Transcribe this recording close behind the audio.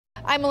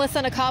I'm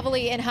Melissa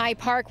Nakhavoly in High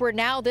Park, where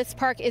now this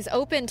park is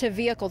open to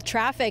vehicle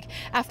traffic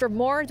after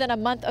more than a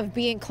month of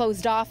being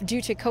closed off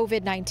due to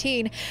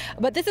COVID-19.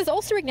 But this has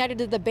also ignited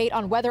the debate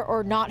on whether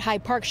or not High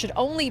Park should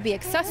only be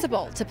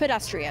accessible to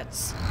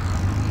pedestrians.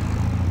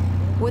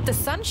 With the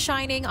sun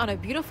shining on a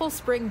beautiful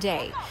spring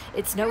day,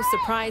 it's no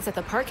surprise that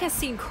the park has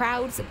seen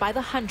crowds by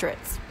the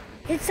hundreds.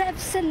 It's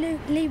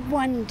absolutely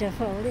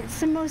wonderful. It's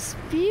the most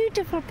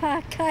beautiful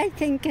park, I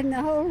think, in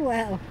the whole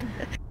world.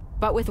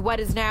 But with what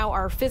is now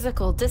our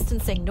physical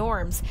distancing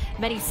norms,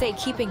 many say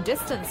keeping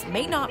distance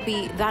may not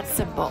be that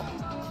simple.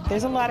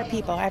 There's a lot of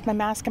people. I have my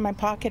mask in my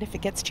pocket if it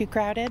gets too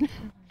crowded.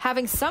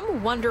 Having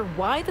some wonder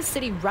why the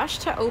city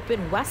rushed to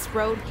open West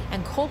Road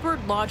and Colbert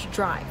Lodge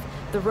Drive,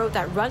 the road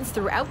that runs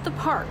throughout the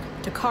park,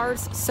 to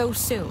cars so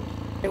soon.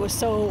 It was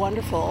so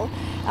wonderful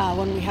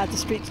when we had the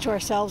streets to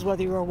ourselves,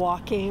 whether you were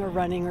walking or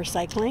running or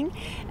cycling.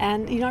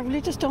 And, I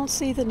really just don't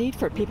see the need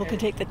for it. People can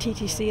take the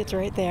TTC, it's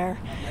right there.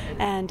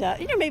 And,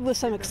 maybe with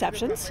some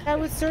exceptions. I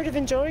was sort of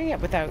enjoying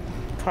it without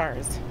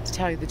cars, to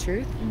tell you the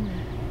truth.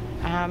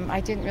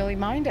 I didn't really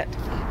mind it.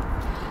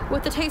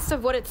 With the taste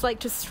of what it's like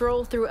to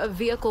stroll through a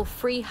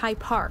vehicle-free High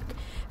Park,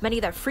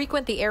 many that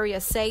frequent the area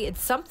say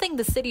it's something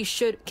the city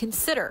should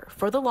consider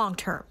for the long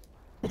term.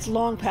 It's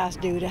long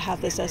past due to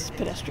have this as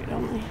pedestrian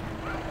only.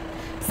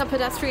 Some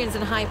pedestrians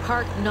in High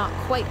Park not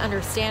quite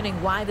understanding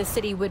why the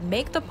city would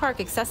make the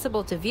park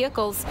accessible to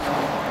vehicles,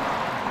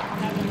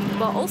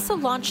 while also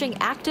launching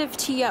Active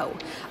TO,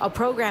 a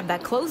program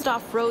that closed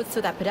off roads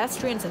so that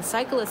pedestrians and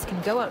cyclists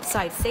can go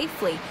outside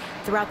safely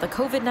throughout the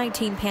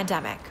COVID-19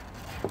 pandemic.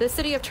 The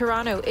City of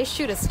Toronto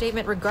issued a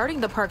statement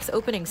regarding the park's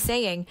opening,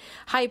 saying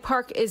High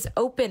Park is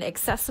open,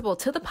 accessible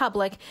to the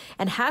public,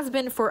 and has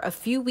been for a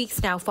few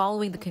weeks now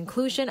following the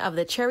conclusion of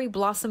the cherry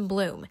blossom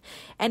bloom.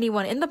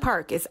 Anyone in the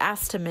park is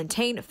asked to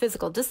maintain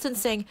physical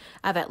distancing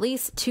of at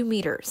least 2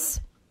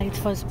 meters.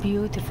 It was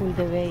beautiful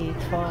the way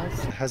it was.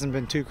 It hasn't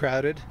been too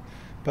crowded,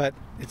 but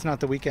it's not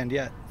the weekend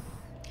yet.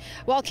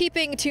 While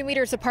keeping 2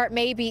 meters apart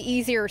may be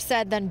easier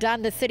said than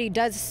done, the city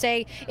does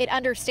say it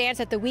understands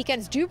that the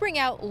weekends do bring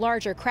out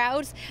larger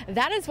crowds.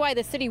 That is why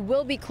the city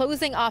will be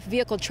closing off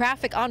vehicle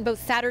traffic on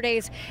both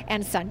Saturdays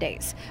and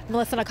Sundays.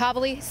 Melissa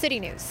Nakhavoly, City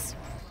News.